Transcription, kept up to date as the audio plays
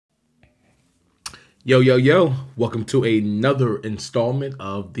Yo, yo, yo. Welcome to another installment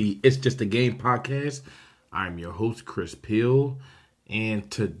of the It's Just a Game podcast. I'm your host, Chris Peel. And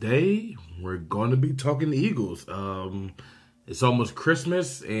today we're going to be talking the Eagles. It's almost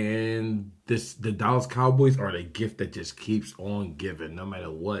Christmas, and the Dallas Cowboys are the gift that just keeps on giving, no matter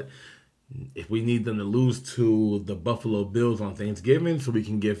what. If we need them to lose to the Buffalo Bills on Thanksgiving so we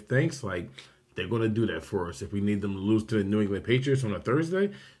can give thanks, they're going to do that for us. If we need them to lose to the New England Patriots on a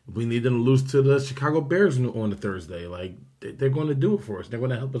Thursday, if we need them to lose to the Chicago Bears on a Thursday, they're going to do it for us. They're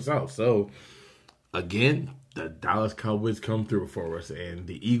going to help us out. So, again, the Dallas Cowboys come through for us, and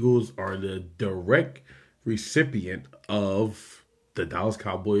the Eagles are the direct recipient of the Dallas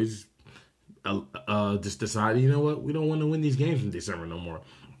Cowboys just decided, you know what, we don't want to win these games in December no more.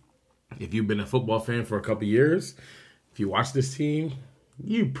 If you've been a football fan for a couple years, if you watch this team,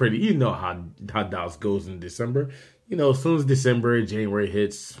 you know how Dallas goes in December. You know, as soon as December, January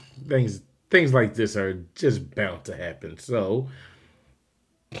hits, things like this are just bound to happen. So,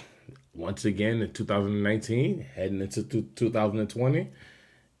 once again, in 2019, heading into 2020,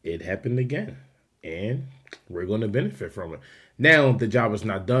 it happened again. And we're going to benefit from it. Now, the job is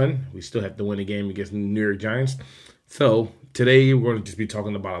not done. We still have to win a game against the New York Giants. So, today we're going to just be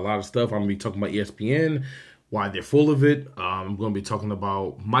talking about a lot of stuff. I'm going to be talking about ESPN, why they're full of it. I'm going to be talking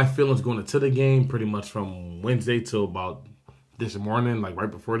about my feelings going into the game pretty much from Wednesday till about this morning, like right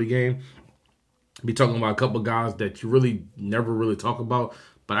before the game. Be talking about a couple of guys that you really never really talk about,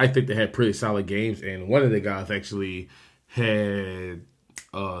 but I think they had pretty solid games. And one of the guys actually had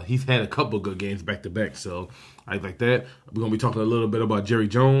he's had a couple of good games back to back, so I like that. We're going to be talking a little bit about Jerry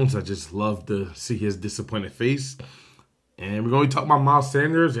Jones. I just love to see his disappointed face. And we're going to be talking about Miles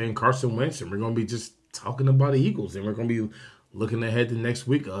Sanders and Carson Wentz, and we're going to be just talking about the Eagles. And we're going to be looking ahead to next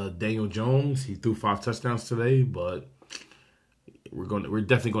week. Daniel Jones, he threw 5 touchdowns today, but we're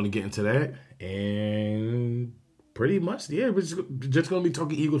definitely going to get into that. And pretty much, yeah, we're just going to be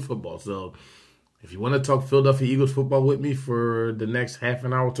talking Eagles football. So if you want to talk Philadelphia Eagles football with me for the next half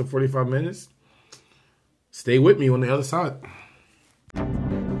an hour to 45 minutes, stay with me on the other side.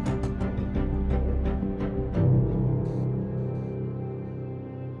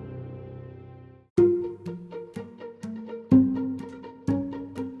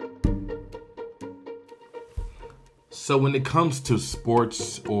 So when it comes to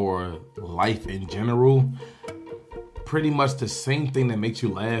sports or life in general, pretty much the same thing that makes you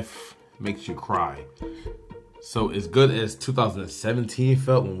laugh makes you cry. So as good as 2017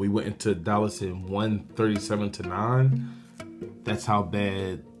 felt when we went into Dallas and won 37-9, that's how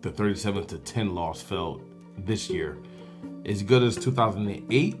bad the 37-10 loss felt this year. As good as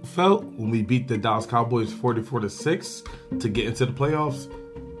 2008 felt when we beat the Dallas Cowboys 44-6 to get into the playoffs,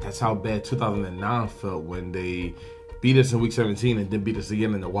 that's how bad 2009 felt when they beat us in Week 17 and then beat us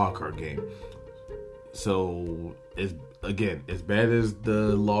again in the wildcard game. So, as bad as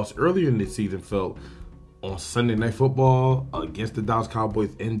the loss earlier in the season felt on Sunday Night Football against the Dallas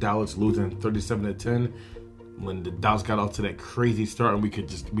Cowboys in Dallas, losing 37-10, when the Dallas got off to that crazy start and we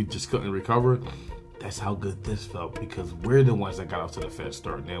just couldn't recover. That's how good this felt, because we're the ones that got off to the fast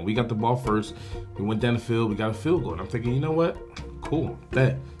start. Now, we got the ball first. We went down the field. We got a field goal. And I'm thinking, you know what? Cool.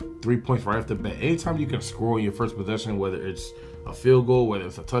 Bet. 3 points right off the bat. Anytime you can score on your first possession, whether it's a field goal, whether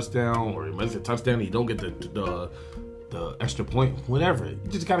it's a touchdown, or whether it's a touchdown and you don't get the extra point, whatever. You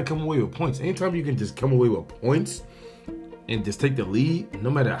just got to come away with points. Anytime you can just come away with points and just take the lead, no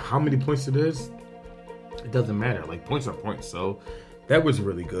matter how many points it is, it doesn't matter. Like, points are points. So that was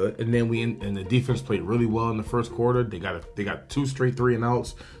really good. And then and the defense played really well in the first quarter. They got 2 straight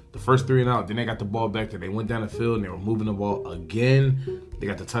 3-and-outs. The first 3-and-out, then they got the ball back. Then they went down the field and they were moving the ball again. They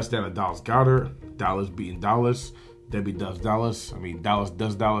got the touchdown of Dallas Goedert. Dallas beating Dallas. Debbie does Dallas. I mean, Dallas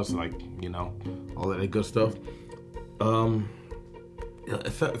does Dallas. Like, you know, all that good stuff.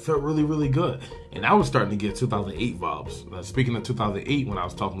 It felt really, really good. And I was starting to get 2008 vibes. Speaking of 2008, when I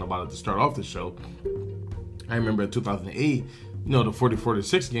was talking about it to start off the show, I remember in 2008, the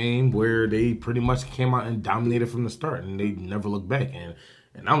 44-6 game where they pretty much came out and dominated from the start and they never looked back. And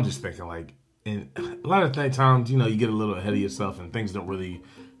I'm just thinking, and a lot of times, you get a little ahead of yourself and things don't really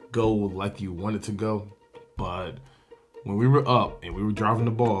go like you want it to go. But when we were up and we were driving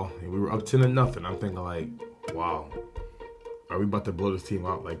the ball and we were up 10-0, I'm thinking wow, are we about to blow this team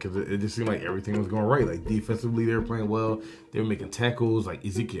out? Because it just seemed like everything was going right. Defensively, they were playing well. They were making tackles.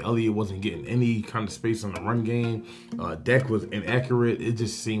 Ezekiel Elliott wasn't getting any kind of space on the run game. Dak was inaccurate. It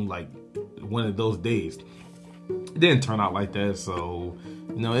just seemed like one of those days. It didn't turn out like that, so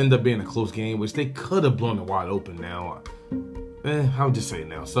it ended up being a close game, which they could have blown it wide open. Now, I'll just say it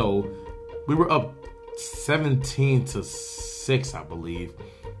now. So we were up 17-6, I believe,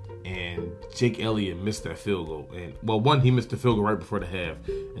 and Jake Elliott missed that field goal. And one, he missed the field goal right before the half,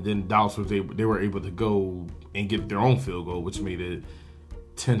 and then Dallas they were able to go and get their own field goal, which made it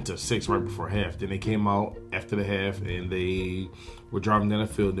 10-6 right before half. Then they came out after the half and they were driving down the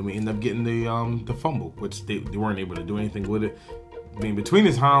field. Then we ended up getting the fumble, which they weren't able to do anything with it. I mean, between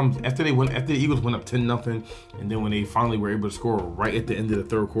the times after the Eagles went up 10-0, and then when they finally were able to score right at the end of the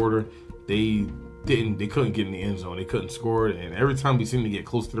third quarter, they couldn't get in the end zone. They couldn't score it, and every time we seemed to get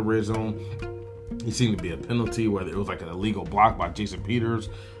close to the red zone, it seemed to be a penalty, whether it was like an illegal block by Jason Peters,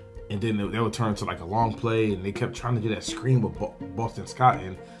 and then that would turn to like a long play, and they kept trying to do that screen with Boston Scott.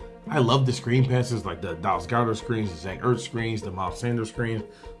 And I love the screen passes, like the Dallas Goedert screens, the Zach Ertz screens, the Miles Sanders screens.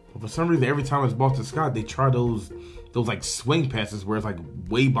 But for some reason, every time it's Boston Scott, they try those like swing passes where it's like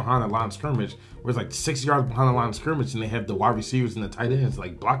way behind the line of scrimmage, where it's like 6 yards behind the line of scrimmage, and they have the wide receivers and the tight ends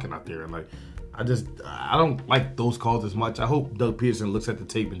like blocking out there. And like, I don't like those calls as much. I hope Doug Peterson looks at the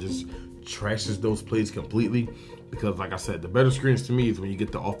tape and just trashes those plays completely, because like I said, the better screens to me is when you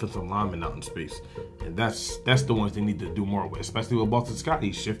get the offensive lineman out in space, and that's the ones they need to do more with, especially with Boston Scott.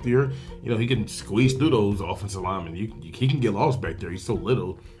 He's shiftier, he can squeeze through those offensive linemen. He can get lost back there. He's so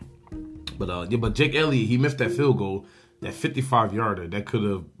little. But Jake Elliott, he missed that field goal, that 55-yarder that could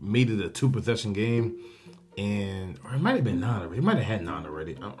have made it a 2-possession game, or it might have been 9 already. He might have had 9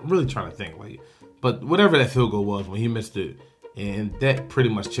 already. I'm really trying to think, but whatever that field goal was when he missed it, and that pretty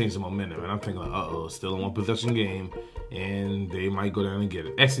much changed the momentum. And I'm thinking, still a 1-possession game, and they might go down and get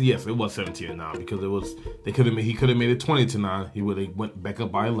it. Actually, yes, it was 17-9 because he could have made it 20-9. He would have went back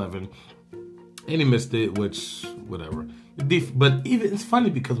up by 11. And he missed it, which, whatever. But even it's funny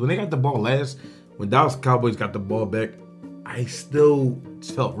because when they got the ball when Dallas Cowboys got the ball back, I still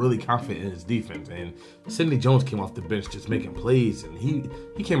felt really confident in his defense. And Sidney Jones came off the bench just making plays, and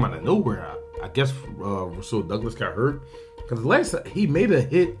he came out of nowhere. I guess Rasul Douglas got hurt because he made a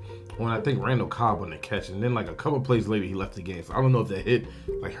hit on, I think, Randall Cobb on the catch, and then like a couple plays later he left the game. So I don't know if that hit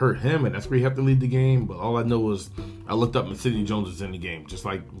like hurt him, and that's where he had to leave the game. But all I know was I looked up and Sidney Jones was in the game, just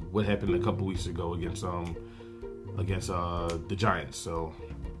like what happened a couple weeks ago against the Giants. So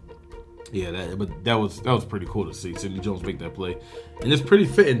yeah, that was pretty cool to see Sidney Jones make that play, and it's pretty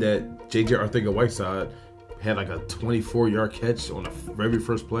fitting that J.J. Arcega-Whiteside had like a 24-yard catch on the very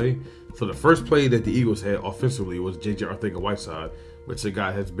first play. So the first play that the Eagles had offensively was J.J. Arcega-Whiteside, which a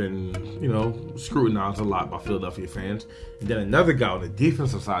guy has been, scrutinized a lot by Philadelphia fans. And then another guy on the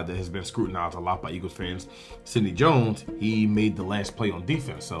defensive side that has been scrutinized a lot by Eagles fans, Sidney Jones, he made the last play on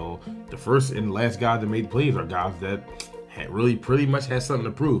defense. So the first and last guy that made plays are guys that had really pretty much had something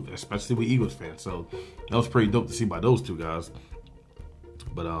to prove, especially with Eagles fans. So that was pretty dope to see by those two guys.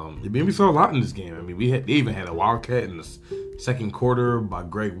 But we saw a lot in this game. I mean, they even had a wildcat in the second quarter by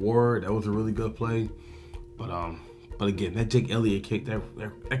Greg Ward. That was a really good play. But again, that Jake Elliott kick, that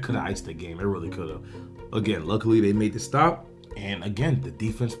could have iced the game. It really could have. Again, luckily they made the stop. And again, the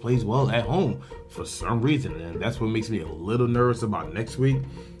defense plays well at home for some reason. And that's what makes me a little nervous about next week,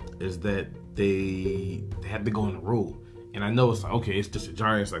 is that they have to go on the road. And I know it's like, okay, it's just the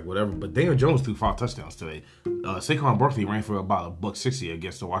Giants, like whatever. But Daniel Jones threw 5 touchdowns today. Saquon Barkley ran for about $160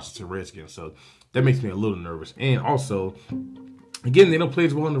 against the Washington Redskins. So that makes me a little nervous. And also, again, they don't play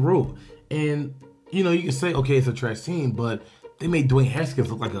as well on the road. And, you can say, okay, it's a trash team, but they made Dwayne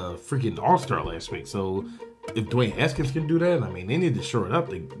Haskins look like a freaking all-star last week. So if Dwayne Haskins can do that, I mean, they need to shore it up.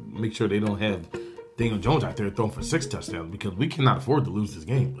 They make sure they don't have Daniel Jones out there throwing for 6 touchdowns, because we cannot afford to lose this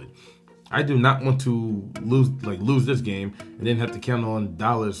game. But I do not want to lose this game and then have to count on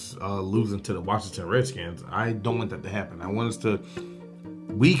Dallas losing to the Washington Redskins. I don't want that to happen. I want us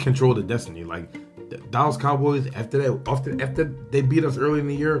we control the destiny. Like the Dallas Cowboys, after they beat us early in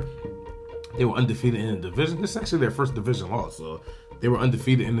the year, they were undefeated in the division. This is actually their first division loss. So they were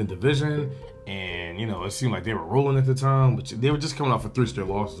undefeated in the division, and it seemed like they were rolling at the time, but they were just coming off of 3 straight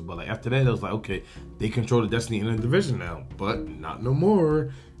losses. But after that, it was like, okay, they control the destiny in the division now, but not no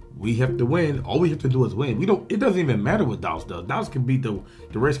more. We have to win. All we have to do is win. It doesn't even matter what Dallas does. Dallas can beat the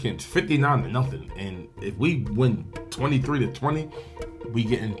Redskins 59-0, and if we win 23-20, we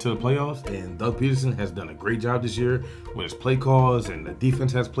get into the playoffs. And Doug Peterson has done a great job this year with his play calls, and the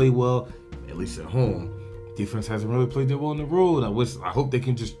defense has played well, at least at home. Defense hasn't really played that well on the road. I hope they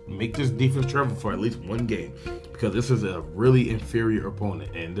can just make this defense travel for at least one game, because this is a really inferior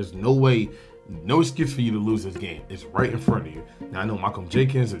opponent, and there's no excuse for you to lose this game. It's right in front of you. Now, I know Malcolm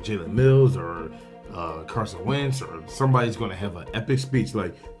Jenkins or Jalen Mills or Carson Wentz or somebody's going to have an epic speech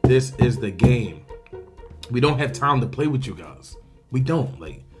like, this is the game. We don't have time to play with you guys. We don't.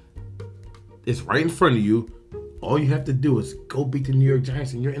 It's right in front of you. All you have to do is go beat the New York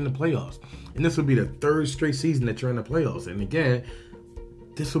Giants and you're in the playoffs. And this will be the 3rd straight season that you're in the playoffs. And again,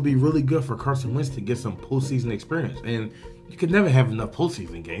 this will be really good for Carson Wentz to get some postseason experience. And you can never have enough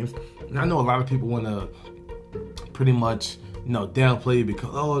postseason games. And I know a lot of people want to pretty much, downplay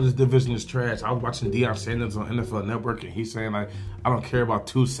because, this division is trash. I was watching Deion Sanders on NFL Network, and he's saying, like, I don't care about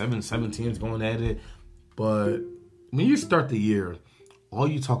 7 teams going at it. But when you start the year, all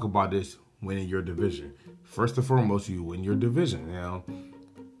you talk about is winning your division. First and foremost, you win your division. Now,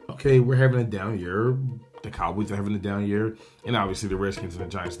 okay, we're having a down year. The Cowboys are having a down year. And obviously the Redskins and the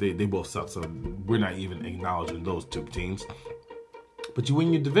Giants, they both suck. So we're not even acknowledging those two teams. But you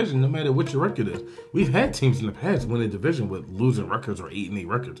win your division no matter what your record is. We've had teams in the past win a division with losing records or 8-8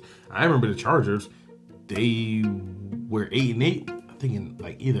 records. I remember the Chargers, they were 8-8, I think in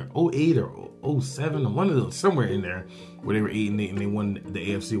like either 08 or 07 or one of those, somewhere in there, where they were 8-8 and they won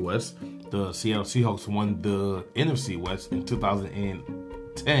the AFC West. The Seattle Seahawks won the NFC West in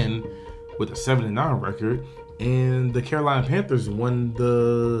 2010 with a 7-9 record. And the Carolina Panthers won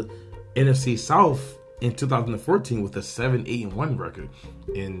the NFC South in 2014 with a 7-8-1 record.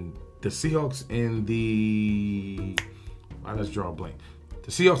 And the Seahawks and let's draw a blank.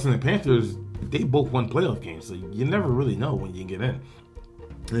 The Seahawks and the Panthers, they both won playoff games, so you never really know when you get in.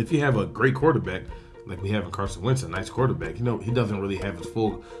 And if you have a great quarterback, like we have in Carson Wentz, a nice quarterback, he doesn't really have his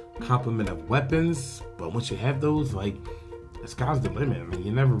full complement of weapons, but once you have those, like, the sky's the limit. I mean,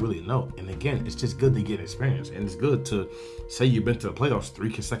 you never really know. And again, it's just good to get experience. And it's good to say you've been to the playoffs 3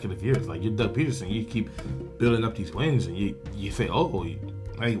 consecutive years. Like, you're Doug Peterson, you keep building up these wins, and you say, like,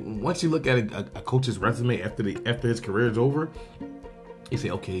 once you look at a coach's resume after his career is over, you say,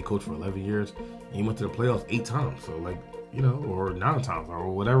 okay, he coached for 11 years, and he went to the playoffs 8 times. So, like, or 9 times,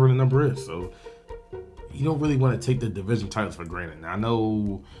 or whatever the number is. So, you don't really want to take the division titles for granted. Now, I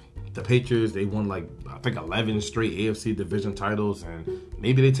know the Patriots, they won, like, I think 11 straight AFC division titles, and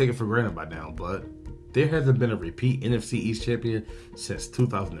maybe they take it for granted by now, but there hasn't been a repeat NFC East champion since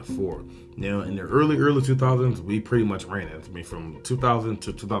 2004. Now, in the early 2000s, we pretty much ran it. I mean, from 2000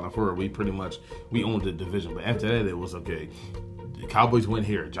 to 2004, we owned the division. But after that, it was, okay, the Cowboys win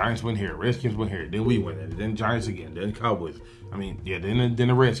here, Giants win here, Redskins win here, then we win it, then Giants again, then Cowboys. I mean, yeah, then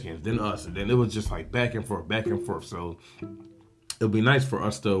the Redskins, then us, and then it was just like back and forth. So it'll be nice for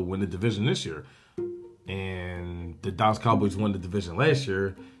us to win the division this year. And the Dallas Cowboys won the division last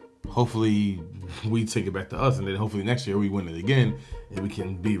year. Hopefully we take it back to us, and then hopefully next year we win it again and we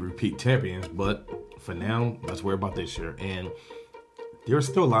can be repeat champions. But for now, let's worry about this year. And there's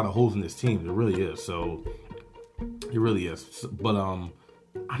still a lot of holes in this team. There really is. So it really is. But I'm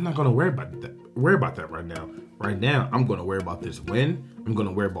not gonna worry about that right now. Right now, I'm gonna worry about this win. I'm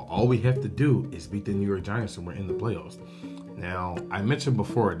gonna worry about all we have to do is beat the New York Giants and we're in the playoffs. Now, I mentioned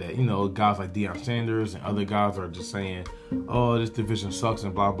before that, guys like Deion Sanders and other guys are just saying, oh, this division sucks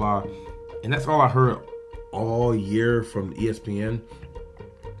and blah, blah. And that's all I heard all year from ESPN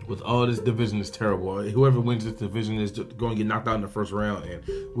with, oh, this division is terrible. Whoever wins this division is just going to get knocked out in the first round. And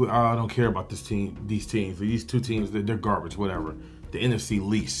I don't care about these teams. These two teams, they're garbage, whatever. The NFC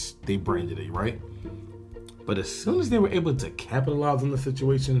least, they branded it, right? But as soon as they were able to capitalize on the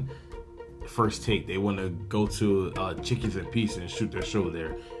situation, First Take, they want to go to Chickies and Peace and shoot their show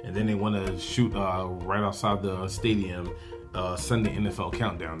there. And then they want to shoot right outside the stadium Sunday NFL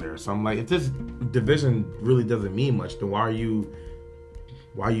Countdown there. So I'm like, if this division really doesn't mean much, then why are you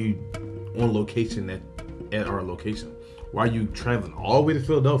on location at our location? Why are you traveling all the way to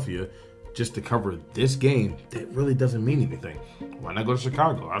Philadelphia just to cover this game that really doesn't mean anything? Why not go to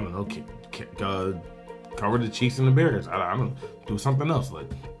Chicago? I don't know, cover the Chiefs and the Bears. I don't know, do something else. Like,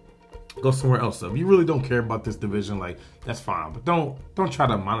 go somewhere else. So if you really don't care about this division, like, that's fine. But don't try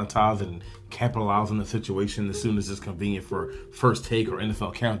to monetize and capitalize on the situation as soon as it's convenient for First Take or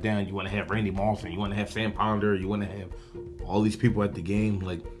NFL Countdown. You want to have Randy Moss and you want to have Sam Ponder. You want to have all these people at the game.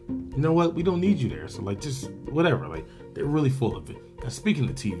 Like, you know what? We don't need you there. So, like, just whatever. Like, they're really full of it. Now, speaking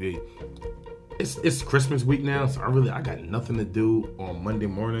of TV, it's Christmas week now, so I got nothing to do on Monday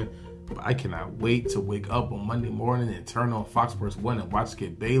morning. But I cannot wait to wake up on Monday morning and turn on Fox Sports 1 and watch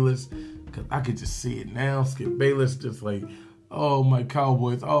Skip Bayless, because I could just see it now. Skip Bayless just like, oh my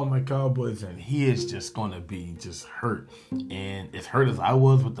Cowboys, and he is just going to be just hurt. And as hurt as I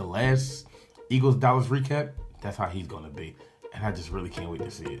was with the last Eagles-Dallas recap, that's how he's going to be. And I just really can't wait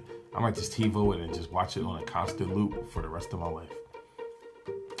to see it. I might just TiVo it and just watch it on a constant loop for the rest of my life.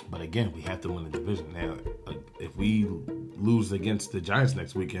 But again, we have to win the division. Now, if we lose against the Giants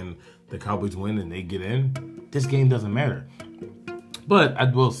next week and the Cowboys win and they get in, this game doesn't matter. But I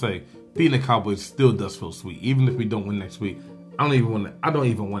will say, beating the Cowboys still does feel sweet. Even if we don't win next week, I don't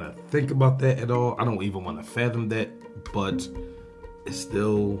even want to think about that at all. I don't even want to fathom that. But it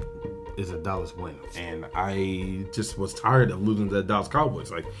still is a Dallas win. And I just was tired of losing to the Dallas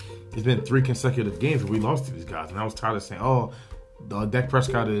Cowboys. Like, it's been 3 consecutive games where we lost to these guys. And I was tired of saying, oh, Dak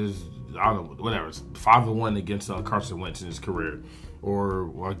Prescott is, I don't know, whatever, 5-1 against Carson Wentz in his career.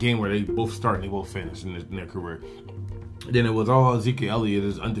 Or a game where they both start and they both finish in their career. Then it was all Ezekiel Elliott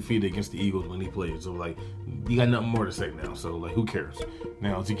is undefeated against the Eagles when he played. So, like, you got nothing more to say now. So, like, who cares?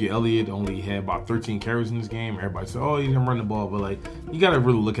 Now, Ezekiel Elliott only had about 13 carries in this game. Everybody said, oh, he didn't run the ball. But, like, you got to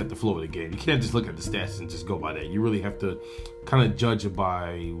really look at the flow of the game. You can't just look at the stats and just go by that. You really have to kind of judge it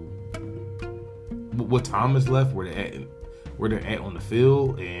by what time is left, where they're at on the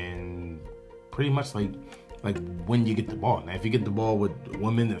field, and pretty much, like when you get the ball. Now, if you get the ball with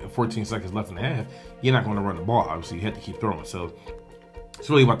 1 minute and 14 seconds left in the half, you're not going to run the ball. Obviously, you have to keep throwing. So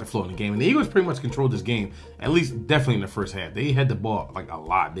it's really about the flow in the game. And the Eagles pretty much controlled this game, at least definitely in the first half. They had the ball like a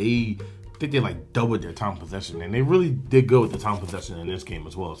lot. I think they like doubled their time possession, and they really did good with the time possession in this game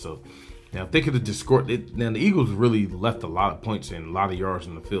as well. So now, if they could have just scored it, now the Eagles really left a lot of points and a lot of yards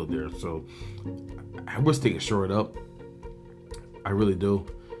in the field there. So I wish they could shore it up. I really do.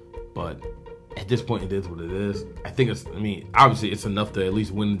 But at this point, it is what it is. I think obviously it's enough to at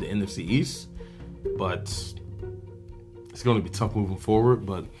least win the NFC East, but it's going to be tough moving forward.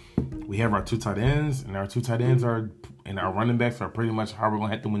 But we have our 2 tight ends, and our 2 tight ends and our running backs are pretty much how we're going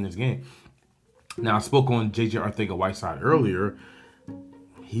to have to win this game. Now, I spoke on J.J. Arcega-Whiteside earlier.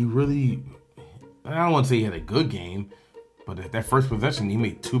 He really, I don't want to say he had a good game, but at that first possession, he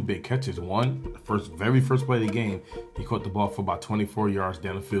made 2 big catches. One, very first play of the game, he caught the ball for about 24 yards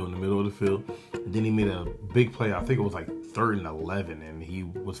down the field, in the middle of the field. And then he made a big play, I think it was like 3rd and 11, and he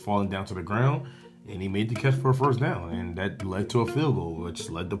was falling down to the ground, and he made the catch for a first down, and that led to a field goal, which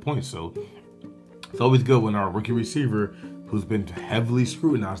led to points. So it's always good when our rookie receiver, who's been heavily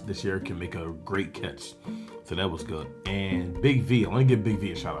scrutinized this year, can make a great catch. So that was good. And Big V, I want to give Big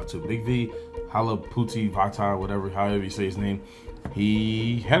V a shout out too. Big V, Halaputi Vata, however you say his name,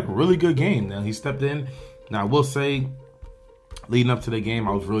 he had a really good game. Now, he stepped in. Now, I will say, leading up to the game,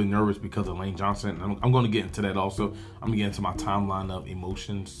 I was really nervous because of Lane Johnson. I'm going to get into that also. I'm going to get into my timeline of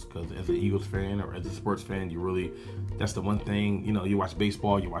emotions, because as an Eagles fan or as a sports fan, that's the one thing, you watch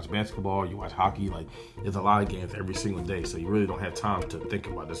baseball, you watch basketball, you watch hockey. Like, there's a lot of games every single day, so you really don't have time to think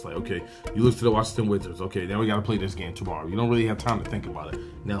about this. Like, okay, you lose to the Washington Wizards. Okay, now we got to play this game tomorrow. You don't really have time to think about it.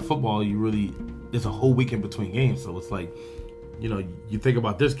 Now, football, there's a whole week in between games, so it's like, you think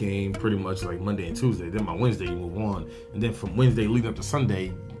about this game pretty much like Monday and Tuesday. Then by Wednesday, you move on. And then from Wednesday leading up to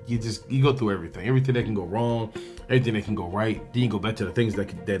Sunday, you go through everything. Everything that can go wrong, everything that can go right. Then you go back to the things that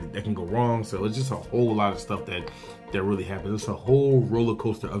can go wrong. So it's just a whole lot of stuff that really happens. It's a whole roller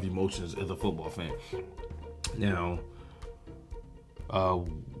coaster of emotions as a football fan. Now,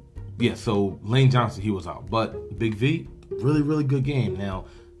 so Lane Johnson, he was out. But Big V, really, really good game. Now,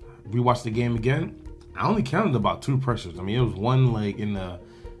 we watched the game again. I only counted about 2 pressures. I mean, it was one like in the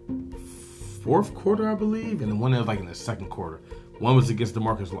 4th quarter, I believe, and then one that was like in the 2nd quarter. One was against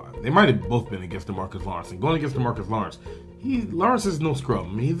DeMarcus Lawrence. They might have both been against DeMarcus Lawrence. And going against DeMarcus Lawrence, Lawrence is no scrub. I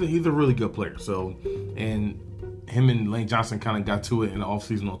mean, he's a really good player. So, and him and Lane Johnson kind of got to it in the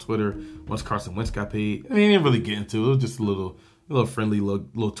offseason on Twitter once Carson Wentz got paid. I mean, he didn't really get into it. It was just a little friendly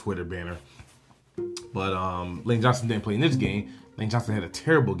little Twitter banner. But Lane Johnson didn't play in this game. Lane Johnson had a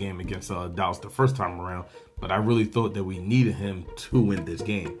terrible game against Dallas the first time around, but I really thought that we needed him to win this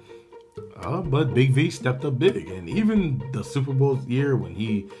game. But Big V stepped up big, and even the Super Bowl year when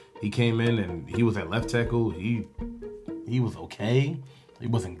he came in and he was at left tackle, he was okay. He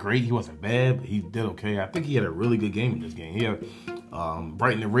wasn't great, he wasn't bad, but he did okay. I think he had a really good game in this game. He had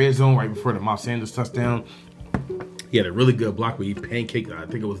right in the red zone, right before the Miles Sanders touchdown. He had a really good block where he pancaked, I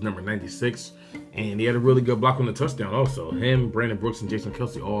think it was number 96. And he had a really good block on the touchdown also. Him, Brandon Brooks, and Jason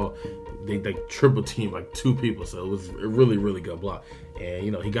Kelce, they triple team like 2 people. So it was a really, really good block.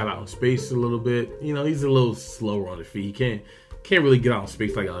 And, he got out in space a little bit. He's a little slower on his feet. He can't really get out in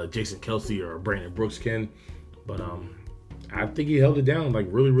space like Jason Kelce or Brandon Brooks can. But I think he held it down like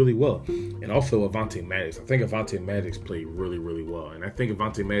really, really well. And also Avonte Maddox. I think Avonte Maddox played really, really well. And I think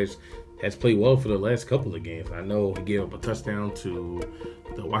Avonte Maddox has played well for the last couple of games. I know he gave up a touchdown to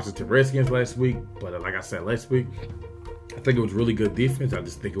the Washington Redskins last week, but like I said last week, I think it was really good defense. I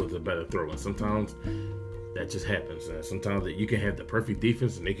just think it was a better throw. And sometimes that just happens. Sometimes you can have the perfect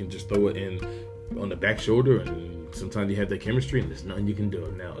defense and they can just throw it in on the back shoulder, and sometimes you have that chemistry and there's nothing you can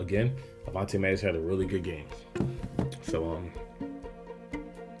do. Now, again, Avonte Maddox had a really good game. So,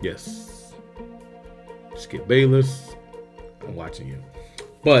 yes. Skip Bayless, I'm watching you.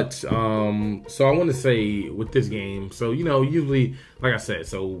 But, so I want to say with this game, so, usually, like I said,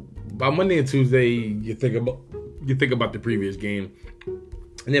 so by Monday and Tuesday, you think about the previous game.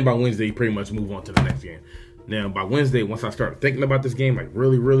 And then by Wednesday, you pretty much move on to the next game. Now, by Wednesday, once I start thinking about this game, like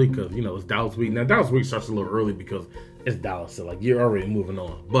really, because, it's Dallas week. Now, Dallas week starts a little early because it's Dallas, so, you're already moving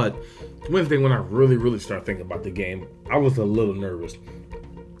on. But Wednesday, when I really start thinking about the game, I was a little nervous.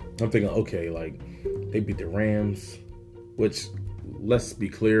 I'm thinking, okay, they beat the Rams, which, let's be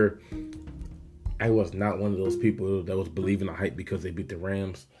clear, I was not one of those people that was believing the hype because they beat the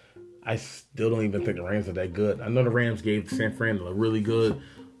Rams. I still don't even think the Rams are that good. I know the Rams gave San Fran a really good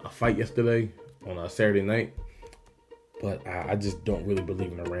fight yesterday on a Saturday night, but I just don't really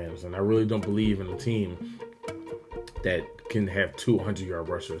believe in the Rams, and I really don't believe in a team that can have 200-yard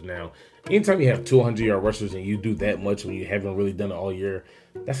rushers. Now, anytime you have 200-yard rushers and you do that much when you haven't really done it all year,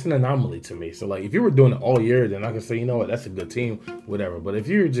 that's an anomaly to me. So, if you were doing it all year, then I can say, you know what, that's a good team, whatever. But if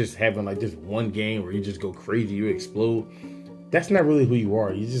you're just having, just one game where you just go crazy, you explode, that's not really who you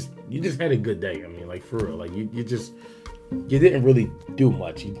are. You just had a good day. I mean, for real. You didn't really do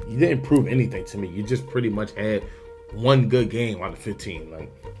much. You didn't prove anything to me. You just pretty much had one good game out of 15.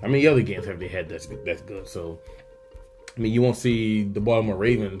 How many other games have they had that's good? So, you won't see the Baltimore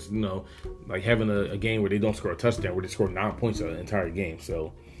Ravens, having a game where they don't score a touchdown, where they score 9 points the entire game.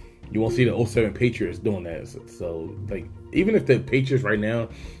 So, you won't see the 2007 Patriots doing that. So, even if the Patriots right now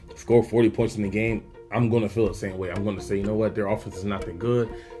score 40 points in the game, I'm going to feel the same way. I'm going to say, you know what, their offense is not that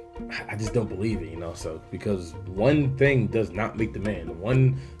good. I just don't believe it, so because one thing does not make the man.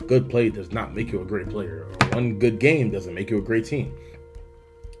 One good play does not make you a great player. Or one good game doesn't make you a great team.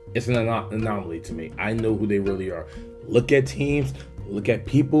 It's an anomaly to me. I know who they really are. Look at teams, look at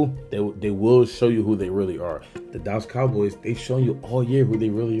people, they will show you who they really are. The Dallas Cowboys, they've shown you all year who they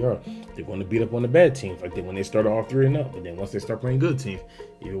really are. They're going to beat up on the bad teams, when they started off 3-0. But then once they start playing good teams,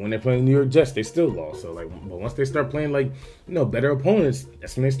 even when they're playing New York Jets, they still lost. So, but once they start playing, better opponents,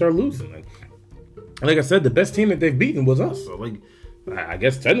 that's when they start losing. Like I said, the best team that they've beaten was us. So, I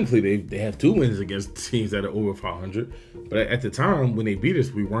guess technically they have 2 wins against teams that are over 500. But at the time when they beat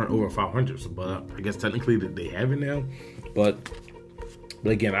us, we weren't over 500. So, but I guess technically they have it now. But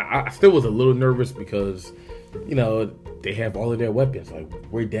again, I still was a little nervous because, they have all of their weapons.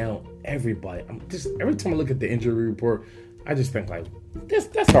 We're down everybody. Every time I look at the injury report, I just think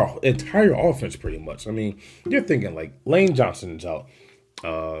that's our entire offense pretty much. You're thinking Lane Johnson is out,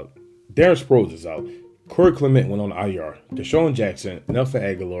 Darren Sproles is out, Corey Clement went on IR, Deshaun Jackson, Nelson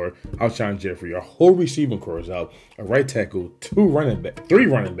Aguilar, Alshon Jeffrey, our whole receiving core is out, a right tackle, 3 running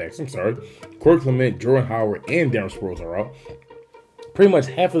backs. Corey Clement, Jordan Howard, and Darren Sproles are out. Pretty much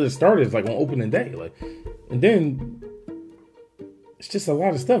half of the starters on opening day, and then it's just a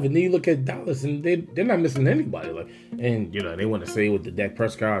lot of stuff. And then you look at Dallas, and they're not missing anybody. And they want to say with the Dak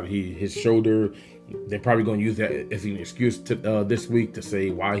Prescott, his shoulder, they're probably going to use that as an excuse to this week to say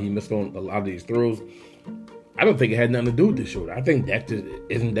why he missed on a lot of these throws. I don't think it had nothing to do with the shoulder. I think Dak just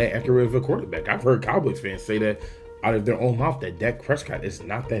isn't that accurate of a quarterback. I've heard Cowboys fans say that out of their own mouth that Dak Prescott is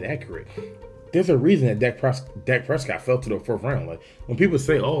not that accurate. There's a reason that Dak Prescott fell to the 4th round. When people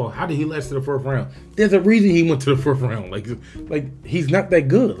say, "Oh, how did he last to the 4th round?" There's a reason he went to the 4th round. He's not that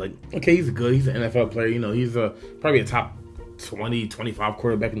good. Okay, he's good. He's an NFL player. He's probably a top 20, 25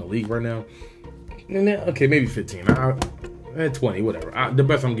 quarterback in the league right now. And then, okay, maybe 15. 20, whatever. The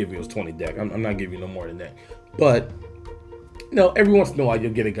best I'm giving you is 20, Dak. I'm not giving you no more than that. But every once in a while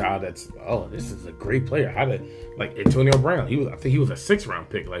you'll get a guy that's, this is a great player. How did Antonio Brown? I think he was a 6th round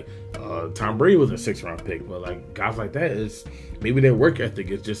pick. Tom Brady was a 6th round pick. But guys like that is maybe their work ethic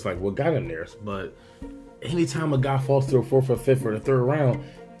is just what got him there. But anytime a guy falls to the 4th or 5th or the 3rd round,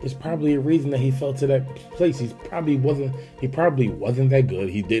 it's probably a reason that he fell to that place. He probably wasn't that good.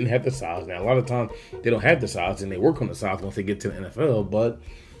 He didn't have the size. Now a lot of times they don't have the size and they work on the size once they get to the NFL. But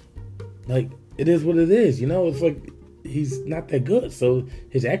it is what it is. It's he's not that good. So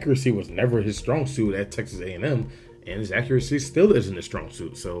his accuracy was never his strong suit at Texas A&M, and his accuracy still isn't his strong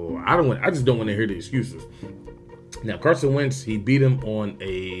suit. So I just don't want to hear the excuses. Now Carson Wentz, he beat him on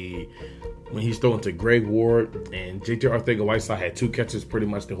when he's throwing to Greg Ward, and J.J. Arcega-Whiteside had 2 catches pretty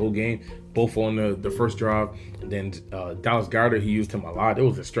much the whole game, both on the first drive. Then Dallas Goedert, he used him a lot. It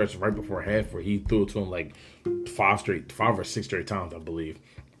was a stretch right before half where he threw it to him 5 or 6 straight times, I believe.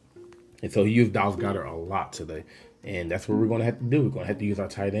 And so he used Dallas Goedert a lot today. And that's what we're going to have to do. We're going to have to use our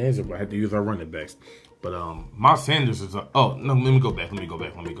tight ends, and we're going to have to use our running backs. But Miles Sanders is let me go back.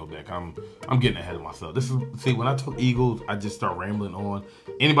 I'm getting ahead of myself. When I talk Eagles, I just start rambling on.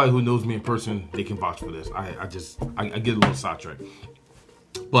 Anybody who knows me in person, they can vouch for this. I get a little sidetracked.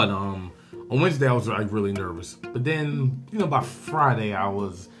 But on Wednesday I was really nervous. But then, by Friday I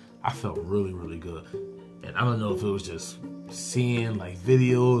felt really, really good. And I don't know if it was just seeing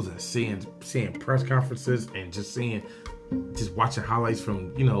videos and seeing press conferences and just seeing just watching highlights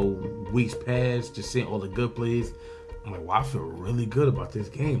from, weeks past, just seeing all the good plays. I'm like, wow, I feel really good about this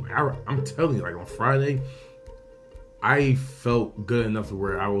game. I'm telling you, like on Friday, I felt good enough to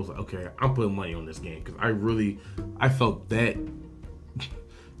where I was like, okay, I'm putting money on this game because I felt that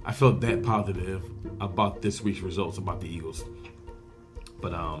positive about this week's results about the Eagles.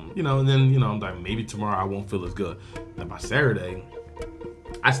 But and then I'm like, maybe tomorrow I won't feel as good. And by Saturday,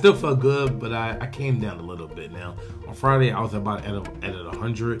 I still felt good, but I came down a little bit. Now on Friday, I was about at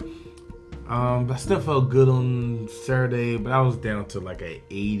 100. I still felt good on Saturday, but I was down to like a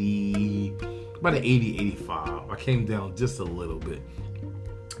 80, about an 80, 85. I came down just a little bit.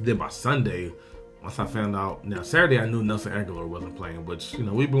 Then by Sunday, once I found out, now Saturday I knew Nelson Aguilar wasn't playing, which,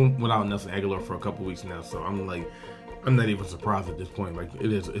 we've been without Nelson Aguilar for a couple weeks now, so I'm not even surprised at this point. Like,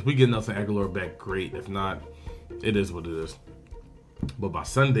 it is, if we get Nelson Aguilar back, great. If not, it is what it is. But by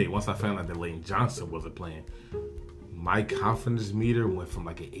Sunday, once I found out that Lane Johnson wasn't playing, my confidence meter went from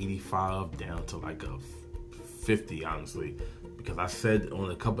like an 85 down to like a 50, honestly. Because I said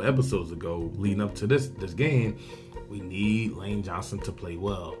on a couple episodes ago, leading up to this game, we need Lane Johnson to play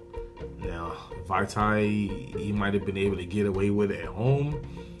well. Now, Vaitai, he might have been able to get away with it at home,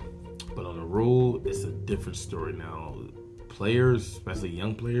 but on the road, it's a different story. Now, players, especially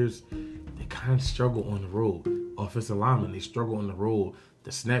young players, they kind of struggle on the road. Offensive linemen, they struggle on the road.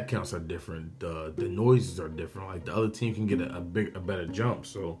 The snap counts are different. The noises are different. Like, the other team can get a better jump.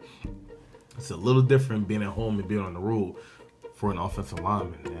 So it's a little different being at home and being on the road for an offensive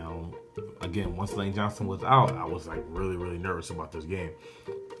lineman. Now, again, once Lane Johnson was out, I was like really, really nervous about this game.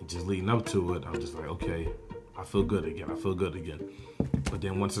 Just leading up to it, I'm just like, okay, I feel good again. But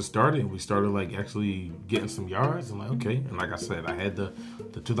then once it started, we started like actually getting some yards. I'm like, okay. And like I said, I had the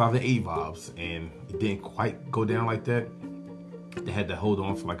 2008 vibes, and it didn't quite go down like that. They had to hold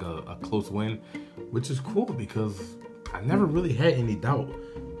on for like a close win, which is cool because I never really had any doubt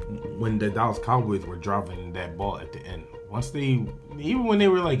when the Dallas Cowboys were driving that ball at the end. Even when they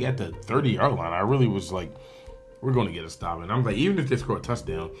were like at the 30-yard line, I really was like, we're going to get a stop. And I'm like, even if they score a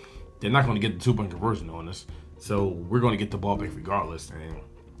touchdown, they're not going to get the 2-point conversion on us. So we're going to get the ball back regardless. And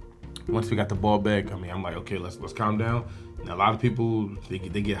once we got the ball back, I'm like, okay, let's calm down. And a lot of people, they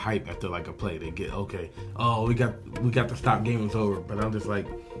get hype after like a play. They get, okay, oh, we got the stop, game was over. But I'm just like,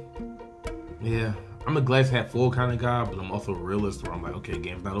 yeah, I'm a glass half full kind of guy, but I'm also a realist where I'm like, okay,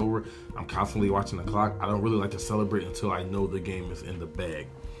 game's not over. I'm constantly watching the clock. I don't really like to celebrate until I know the game is in the bag.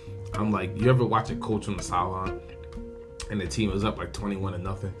 I'm like, you ever watch a coach on the sideline and the team is up like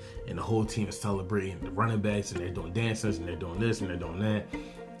 21-0, and the whole team is celebrating, the running backs, and they're doing dances, and they're doing this, and they're doing that.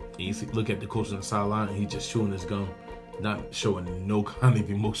 And you look at the coach on the sideline, and he's just chewing his gum, not showing no kind of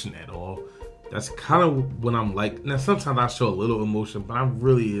emotion at all. That's kind of what I'm like. Now, sometimes I show a little emotion, but I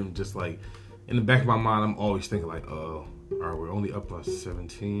really am just like, in the back of my mind, I'm always thinking like, all right, we're only up by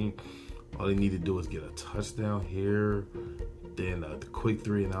 17. All they need to do is get a touchdown here, then the quick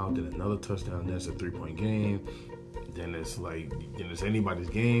 3-and-out, then another touchdown. That's a 3-point game. Then it's anybody's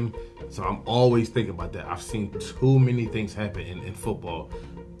game. So I'm always thinking about that. I've seen too many things happen in football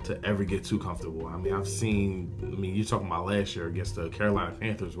to ever get too comfortable. You're talking about last year against the Carolina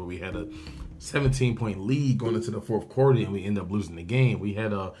Panthers where we had a 17-point lead going into the fourth quarter and we ended up losing the game. We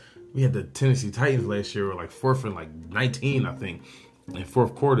had the Tennessee Titans last year, like 4th and like 19, I think. In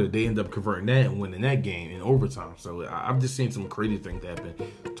fourth quarter, they end up converting that and winning that game in overtime. So I've just seen some crazy things happen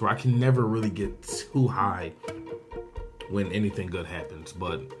to where I can never really get too high when anything good happens.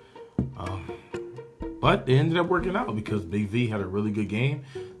 But they ended up working out because Big V had a really good game.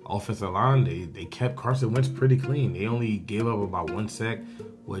 Offensive line, they kept Carson Wentz pretty clean. They only gave up about 1 sack,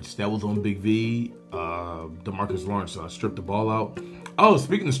 which that was on Big V. DeMarcus Lawrence stripped the ball out. Oh,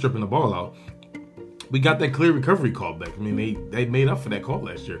 speaking of stripping the ball out, we got that clear recovery call back. They made up for that call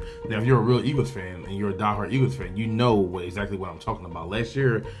last year. Now, if you're a real Eagles fan and you're a diehard Eagles fan, you know exactly what I'm talking about. Last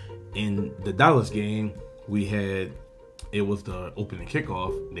year in the Dallas game, it was the opening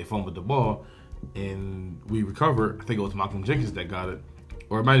kickoff. They fumbled the ball, and we recovered. I think it was Malcolm Jenkins that got it,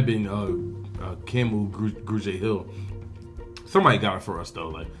 or it might have been Camu Grugier-Hill. Somebody got it for us though.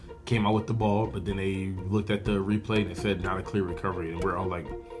 Like, came out with the ball, but then they looked at the replay and they said not a clear recovery, and we're all like,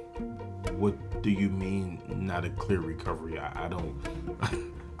 what do you mean not a clear recovery? I don't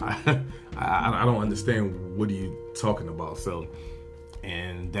I don't understand what are you talking about. So,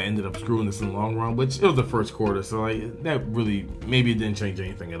 and that ended up screwing us in the long run, which it was the first quarter, so like that really, maybe it didn't change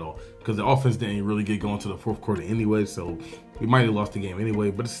anything at all because the offense didn't really get going to the fourth quarter anyway, so we might have lost the game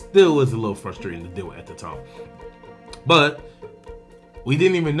anyway, but it still was a little frustrating to deal with at the time. But we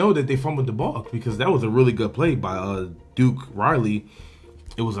didn't even know that they fumbled the ball because that was a really good play by Duke Riley.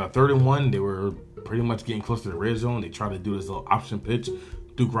 It was a 3rd and 1. They were pretty much getting close to the red zone. They tried to do this little option pitch.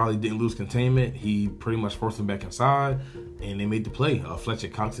 Duke Riley didn't lose containment. He pretty much forced him back inside, and they made the play. Fletcher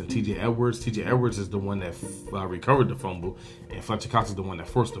Cox and T.J. Edwards. T.J. Edwards is the one that recovered the fumble, and Fletcher Cox is the one that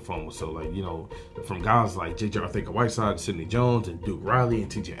forced the fumble. So, like, you know, from guys like J.J. Arthur-Whiteside, Sidney Jones, and Duke Riley, and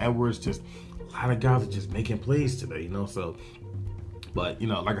T.J. Edwards, just a lot of guys are just making plays today, you know. So, but, you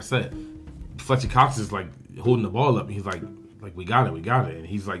know, like I said, Fletcher Cox is, like, holding the ball up, and he's like, we got it. And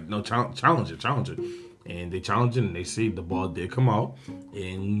he's like, no, challenge it. And they challenged it, and they see the ball did come out,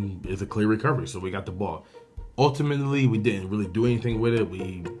 and it's a clear recovery. So we got the ball. Ultimately, we didn't really do anything with it.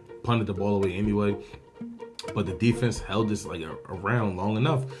 We punted the ball away anyway. But the defense held this like around long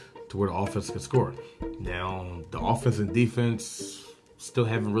enough to where the offense could score. Now, the offense and defense still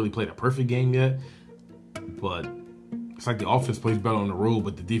haven't really played a perfect game yet. But it's like the offense plays better on the road,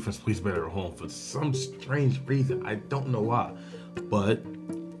 but the defense plays better at home for some strange reason. I don't know why. But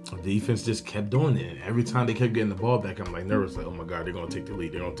the defense just kept doing it. And every time they kept getting the ball back, I'm like nervous. Like, oh my God, they're going to take the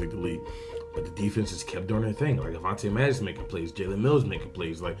lead. But the defense just kept doing their thing. Like, Avonte Maddox making plays, Jalen Mills making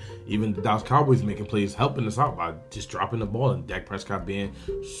plays. Like, even the Dallas Cowboys making plays, helping us out by just dropping the ball, and Dak Prescott being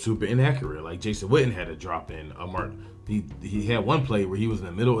super inaccurate. Like, Jason Witten had a drop in. He had one play where he was in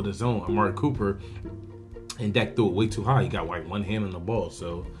the middle of the zone, Amari Cooper, and Dak threw it way too high. He got like one hand on the ball.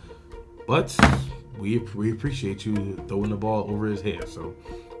 So, but we appreciate you throwing the ball over his head. So,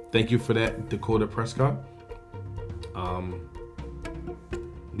 thank you for that, Dakota Prescott.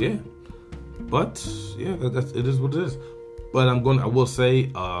 Yeah. But yeah, it is what it is. But I'm gonna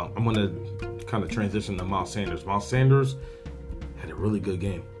kind of transition to Miles Sanders. Miles Sanders had a really good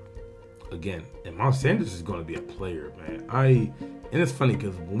game again, and Miles Sanders is going to be a player, man. And it's funny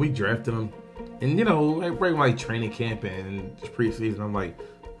because when we drafted him, and you know, right like training camp and preseason, I'm like,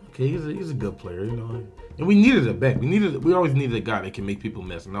 okay, he's a good player, you know. And we needed a back. We always needed a guy that can make people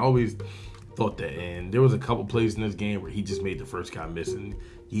miss, and I always thought that. And there was a couple plays in this game where he just made the first guy miss, and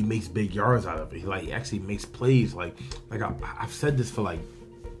he makes big yards out of it. He actually makes plays. Like I've said this for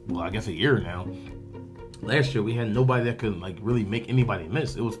I guess a year now. Last year we had nobody that could really make anybody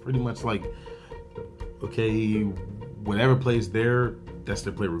miss. It was pretty much like, okay, whatever play's there, that's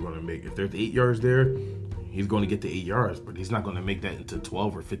the play we're going to make. If there's 8 yards there, he's going to get the 8 yards, but he's not going to make that into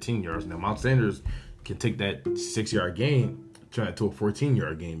 12 or 15 yards. Now, Miles Sanders can take that 6-yard gain, turn it to a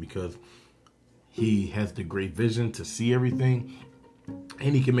 14-yard gain, because he has the great vision to see everything,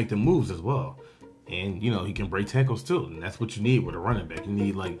 and he can make the moves as well. And, you know, he can break tackles too, and that's what you need with a running back. You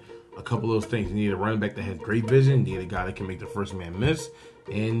need, a couple of those things. You need a running back that has great vision. You need a guy that can make the first man miss.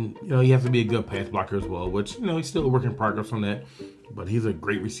 And, you know, he has to be a good pass blocker as well, which, you know, he's still a work in progress on that. But he's a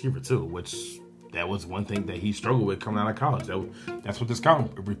great receiver too, which that was one thing that he struggled with coming out of college. That's what the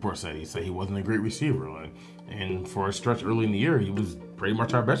scout report said. He said he wasn't a great receiver. And for a stretch early in the year, he was pretty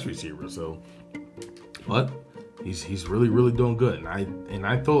much our best receiver. So, but he's really, really doing good. And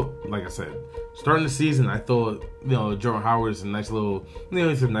I thought, like I said, starting the season, I thought, you know, Jordan Howard is a nice little, you know,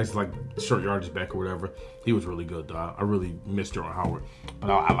 he's a nice, short yardage back or whatever. He was really good, though. I really miss Jordan Howard. But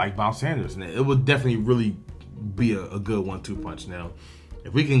I like Miles Sanders, and it would definitely really be a good 1-2 punch. Now,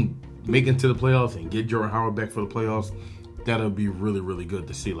 if we can make it to the playoffs and get Jordan Howard back for the playoffs, that'll be really, really good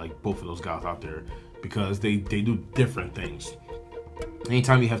to see, both of those guys out there, because they do different things.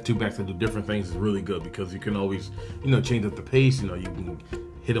 Anytime you have two backs that do different things is really good, because you can always, you know, change up the pace. You know, you can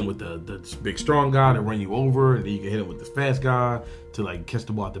hit him with the big strong guy to run you over, and then you can hit him with this fast guy to catch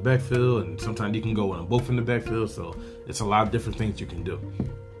the ball at the backfield, and sometimes you can go with them both in the backfield. So it's a lot of different things you can do.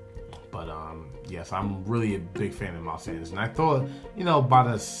 But yes, I'm really a big fan of Miles Sanders, and I thought, you know, by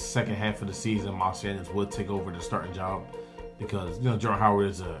the second half of the season, Miles Sanders would take over the starting job, because, you know, Jordan Howard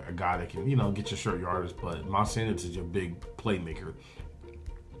is a guy that can, you know, get your short yardage, but Miles Sanders is your big playmaker.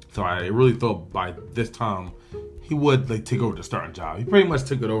 So I really thought by this time he would take over the starting job. He pretty much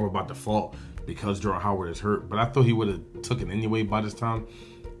took it over by default because Jordan Howard is hurt, but I thought he would have took it anyway by this time.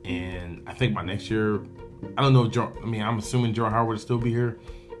 And I think by next year, I don't know. I'm assuming Jordan Howard will still be here.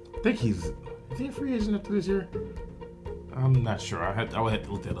 I think is he a free agent after this year? I'm not sure. I would have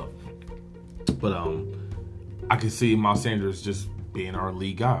to look that up. But I could see Miles Sanders just being our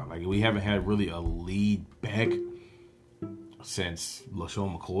lead guy. We haven't had really a lead back since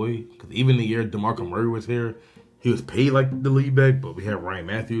LaShawn McCoy. Because even the year DeMarco Murray was here, he was paid like the lead back, but we had Ryan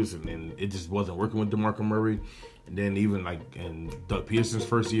Matthews, and then it just wasn't working with DeMarco Murray. And then even in Doug Peterson's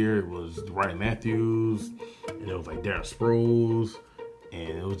first year, it was Ryan Matthews, and it was Darren Sproles,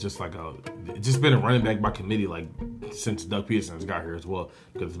 and it was just it's just been a running back by committee since Doug Peterson's got here as well,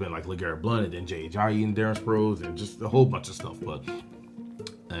 because it's been LeGarrette Blount and then Jay Ajayi and Darren Sproles and just a whole bunch of stuff. But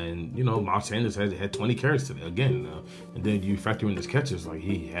And, Miles Sanders had 20 carries today again. And then you factor in his catches. Like,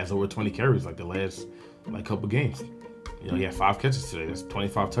 he has over 20 carries, like, the last, couple games. He had 5 catches today. That's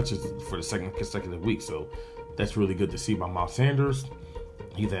 25 touches for the second consecutive week. So that's really good to see by Miles Sanders.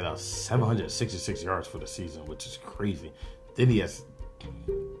 He's at 766 yards for the season, which is crazy. Then he has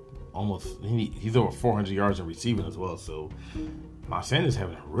he's over 400 yards in receiving as well. So Miles Sanders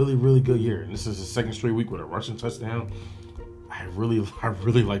having a really, really good year. And this is his second straight week with a rushing touchdown. I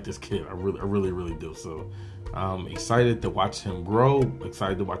really like this kid. I really, really do. So I'm excited to watch him grow,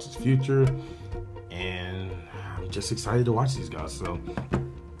 excited to watch his future, and I'm just excited to watch these guys. So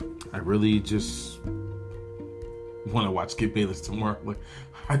I really just want to watch Skip Bayless tomorrow.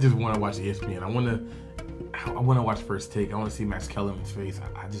 I just want to watch ESPN. I want to watch First Take. I want to see Max Kellerman's face.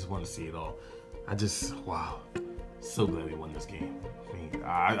 I just want to see it all. Wow. So glad we won this game.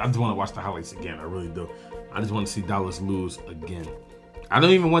 I just want to watch the highlights again. I really do. I just want to see Dallas lose again. I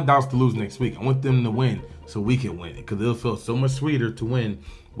don't even want Dallas to lose next week. I want them to win so we can win. Because it'll feel so much sweeter to win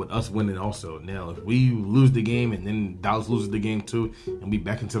with us winning also. Now, if we lose the game and then Dallas loses the game too and we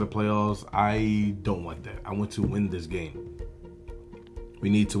back into the playoffs, I don't want that. I want to win this game. We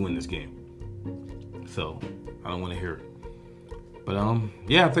need to win this game. So, I don't want to hear it. But,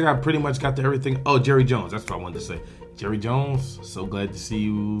 I think I pretty much got to everything. Oh, Jerry Jones. That's what I wanted to say. Jerry Jones, so glad to see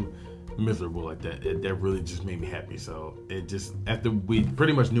you miserable like that. That really just made me happy. So it just, after we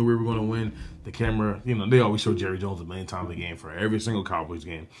pretty much knew we were going to win, the camera, they always show Jerry Jones a million times a game for every single Cowboys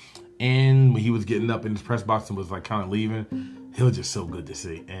game. And when he was getting up in his press box and was kind of leaving, it was just so good to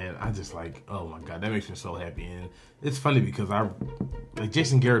see. And I just oh my God, that makes me so happy. And it's funny because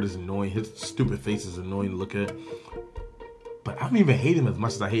Jason Garrett is annoying. His stupid face is annoying to look at. But I don't even hate him as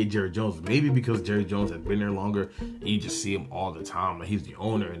much as I hate Jerry Jones. Maybe because Jerry Jones has been there longer, and you just see him all the time. Like, he's the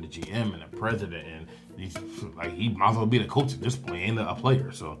owner and the GM and the president, and he might as well be the coach at this point, and a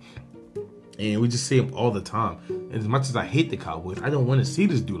player. So, and we just see him all the time. And as much as I hate the Cowboys, I don't want to see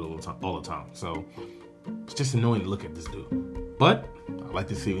this dude all the time. So it's just annoying to look at this dude. But I like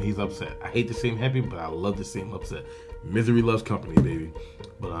to see when he's upset. I hate to see him happy, but I love to see him upset. Misery loves company, baby.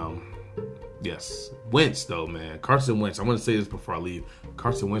 But yes. Wentz, though, man. Carson Wentz. I want to say this before I leave.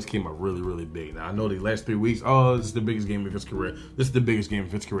 Carson Wentz came up really, really big. Now, I know the last 3 weeks, this is the biggest game of his career. This is the biggest game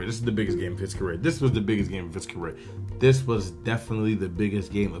of his career. This is the biggest game of his career. This was the biggest game of his career. This was definitely the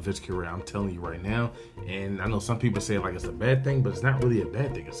biggest game of his career. I'm telling you right now. And I know some people say it's a bad thing, but it's not really a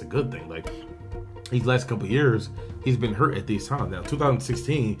bad thing. It's a good thing. These last couple of years, he's been hurt at these times. Now,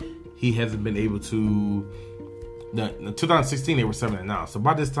 2016, he hasn't been able to... In 2016, they were 7-9. So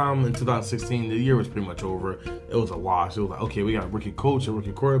by this time in 2016, the year was pretty much over. It was a wash. It was okay, we got a rookie coach, a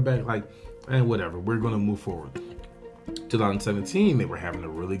rookie quarterback, whatever. We're going to move forward. 2017, they were having a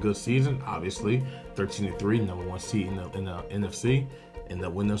really good season. Obviously, 13-3, number 1 seed in the NFC, and they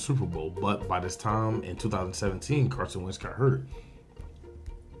win the Super Bowl. But by this time in 2017, Carson Wentz got hurt.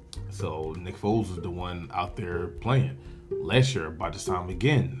 So Nick Foles was the one out there playing. Last year, by this time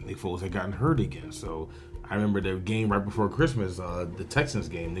again, Nick Foles had gotten hurt again. So I remember the game right before Christmas, the Texans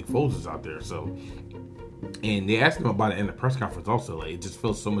game, Nick Foles is out there. So, and they asked him about it in the press conference also. It just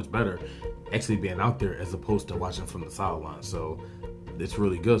feels so much better actually being out there as opposed to watching from the sideline. So it's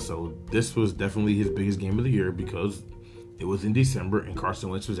really good. So this was definitely his biggest game of the year because it was in December and Carson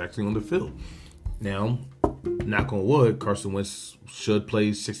Wentz was actually on the field. Now, knock on wood, Carson Wentz should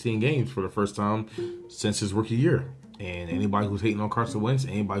play 16 games for the first time since his rookie year. And anybody who's hating on Carson Wentz,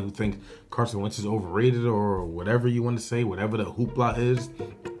 anybody who thinks Carson Wentz is overrated or whatever you want to say, whatever the hoopla is,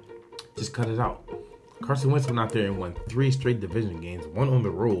 just cut it out. Carson Wentz went out there and won 3 straight division games, one on the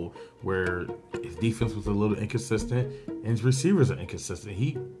road where his defense was a little inconsistent and his receivers are inconsistent.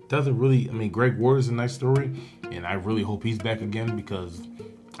 He doesn't really, Greg Ward is a nice story, and I really hope he's back again because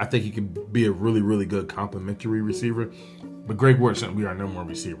I think he could be a really, really good complimentary receiver. But Greg Ward shouldn't be our number 1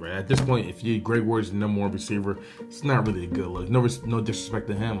 receiver. At this point, if Greg Ward is the number 1 receiver, it's not really a good look. No disrespect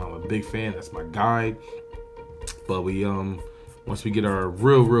to him. I'm a big fan. That's my guy. But we once we get our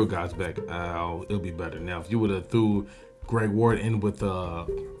real guys back, it'll be better. Now, if you would have threw Greg Ward in with a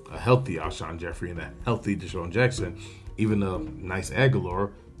healthy Alshon Jeffrey and a healthy Deshaun Jackson, even a nice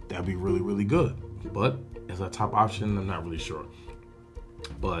Aguilar, that'd be really, really good. But as a top option, I'm not really sure.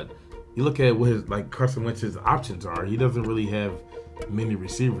 But you look at what his Carson Wentz's options are. He doesn't really have many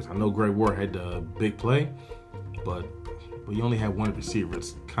receivers. I know Greg Ward had the big play, but you only have 1 receiver.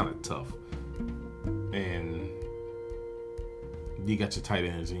 It's kind of tough. And you got your tight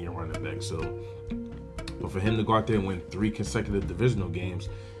ends and your running back. So, but for him to go out there and win 3 consecutive divisional games,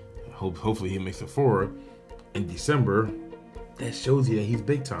 hopefully he makes it 4 in December. That shows you that he's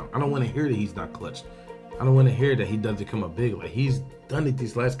big time. I don't want to hear that he's not clutch. I don't want to hear that he doesn't come up big. Like, he's done it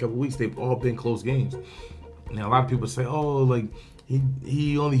these last couple weeks. They've all been close games. Now, a lot of people say, oh, like,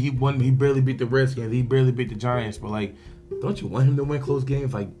 he barely beat the Redskins. He barely beat the Giants. But, like, don't you want him to win close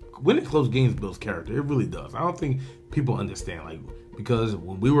games? Like, winning close games builds character. It really does. I don't think people understand. Like, because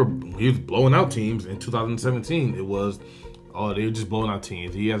when he was blowing out teams in 2017, it was, oh, they're just blowing out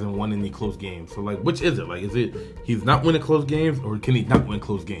teams. He hasn't won any close games. So, like, which is it? Like, is it he's not winning close games, or can he not win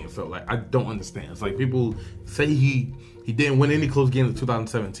close games? So, like, I don't understand. It's like people say he didn't win any close games in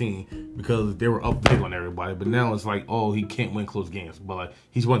 2017 because they were up big on everybody. But now it's like, oh, he can't win close games. But, like,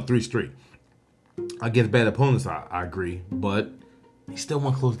 he's won 3 straight. Against bad opponents, I agree. But he still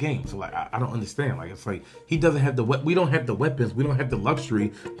won close games. So, like, I don't understand. Like, it's like he doesn't have we don't have the weapons. We don't have the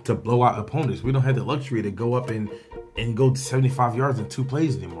luxury to blow out opponents. We don't have the luxury to go up and go 75 yards in 2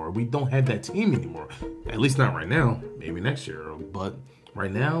 plays anymore. We don't have that team anymore. At least not right now. Maybe next year. But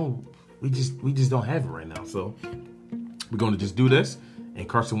right now, we just don't have it right now. So we're going to just do this. And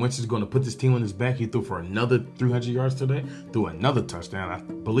Carson Wentz is going to put this team on his back. He threw for another 300 yards today. Threw another touchdown. I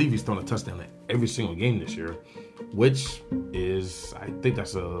believe he's thrown a touchdown in every single game this year, which is, I think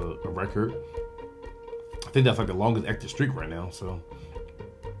that's a record. I think that's like the longest active streak right now. So,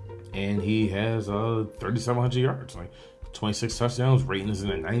 and he has 3,700 yards, like 26 touchdowns, rating is in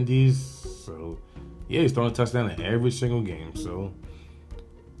the 90s. So, yeah, he's throwing a touchdown in every single game. So,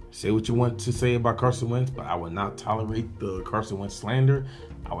 say what you want to say about Carson Wentz, but I would not tolerate the Carson Wentz slander.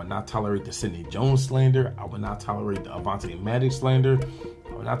 I would not tolerate the Sidney Jones slander. I would not tolerate the Avonte Maddox slander.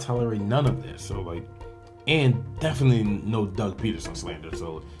 I would not tolerate none of this. So, like, and definitely no Doug Peterson slander.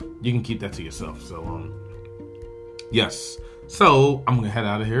 So, you can keep that to yourself. So, yes. So, I'm going to head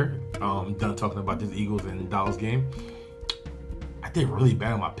out of here. I'm done talking about this Eagles and Dallas game. I did really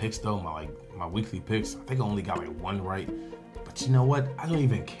bad on my picks, though. My weekly picks. I think I only got like 1 right. But you know what? I don't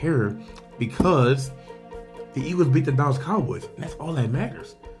even care because the Eagles beat the Dallas Cowboys. And that's all that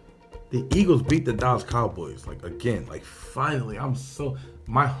matters. The Eagles beat the Dallas Cowboys. Like, again, like, finally,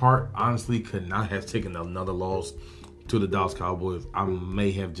 my heart honestly could not have taken another loss to the Dallas Cowboys. I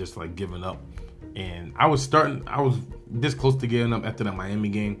may have just, like, given up. And I was this close to giving up after the Miami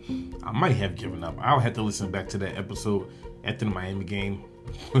game. I might have given up. I'll have to listen back to that episode after the Miami game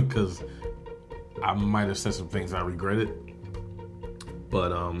because I might have said some things I regretted.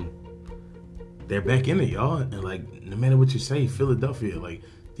 But they're back in it, y'all. And, like, no matter what you say, Philadelphia, like,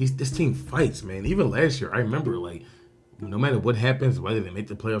 this team fights, man. Even last year, I remember, like, no matter what happens, whether they make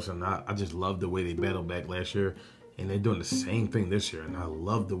the playoffs or not, I just love the way they battled back last year. And they're doing the same thing this year. And I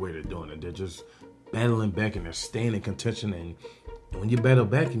love the way they're doing it. They're just battling back and they're staying in contention. And when you battle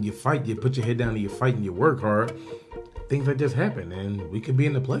back and you fight, you put your head down and you fight and you work hard, things like this happen. And we could be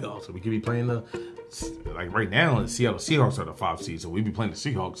in the playoffs. We could be playing like right now, the Seattle Seahawks are the 5 seed, so we be playing the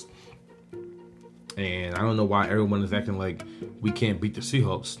Seahawks. And I don't know why everyone is acting like we can't beat the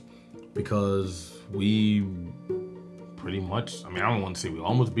Seahawks because we pretty much, I mean, I don't want to say we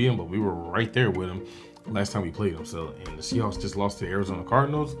almost beat them, but we were right there with them last time we played them. So, and the Seahawks just lost to Arizona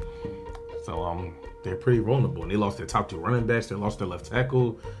Cardinals. So, they're pretty vulnerable. And they lost their top 2 running backs. They lost their left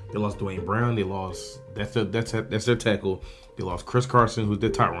tackle. They lost Dwayne Brown. They lost, that's their tackle. They lost Chris Carson, who's their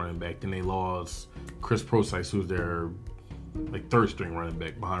top running back. Then they lost Chris Procise, who's their like 3rd string running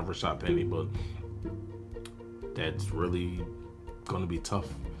back behind Rashad Penny. But that's really going to be tough.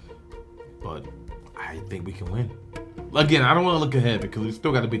 But I think we can win. Again, I don't want to look ahead because we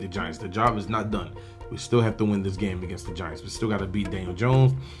still got to beat the Giants. The job is not done. We still have to win this game against the Giants. We still got to beat Daniel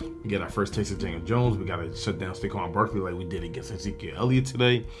Jones. We get our first taste of Daniel Jones. We got to shut down Saquon Barkley like we did against Ezekiel Elliott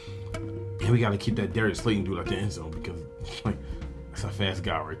today. And we got to keep that Darius Slayton dude at the end zone because like that's a fast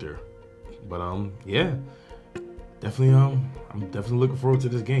guy right there. But yeah, definitely I'm definitely looking forward to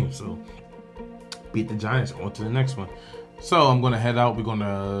this game. So beat the Giants, on to the next one. So I'm gonna head out. We're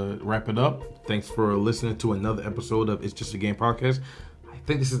gonna wrap it up. Thanks for listening to another episode of It's Just a Game podcast. I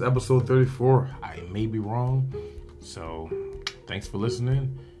think this is episode 34. I may be wrong. So thanks for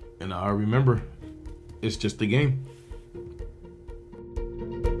listening. And remember, it's just a game.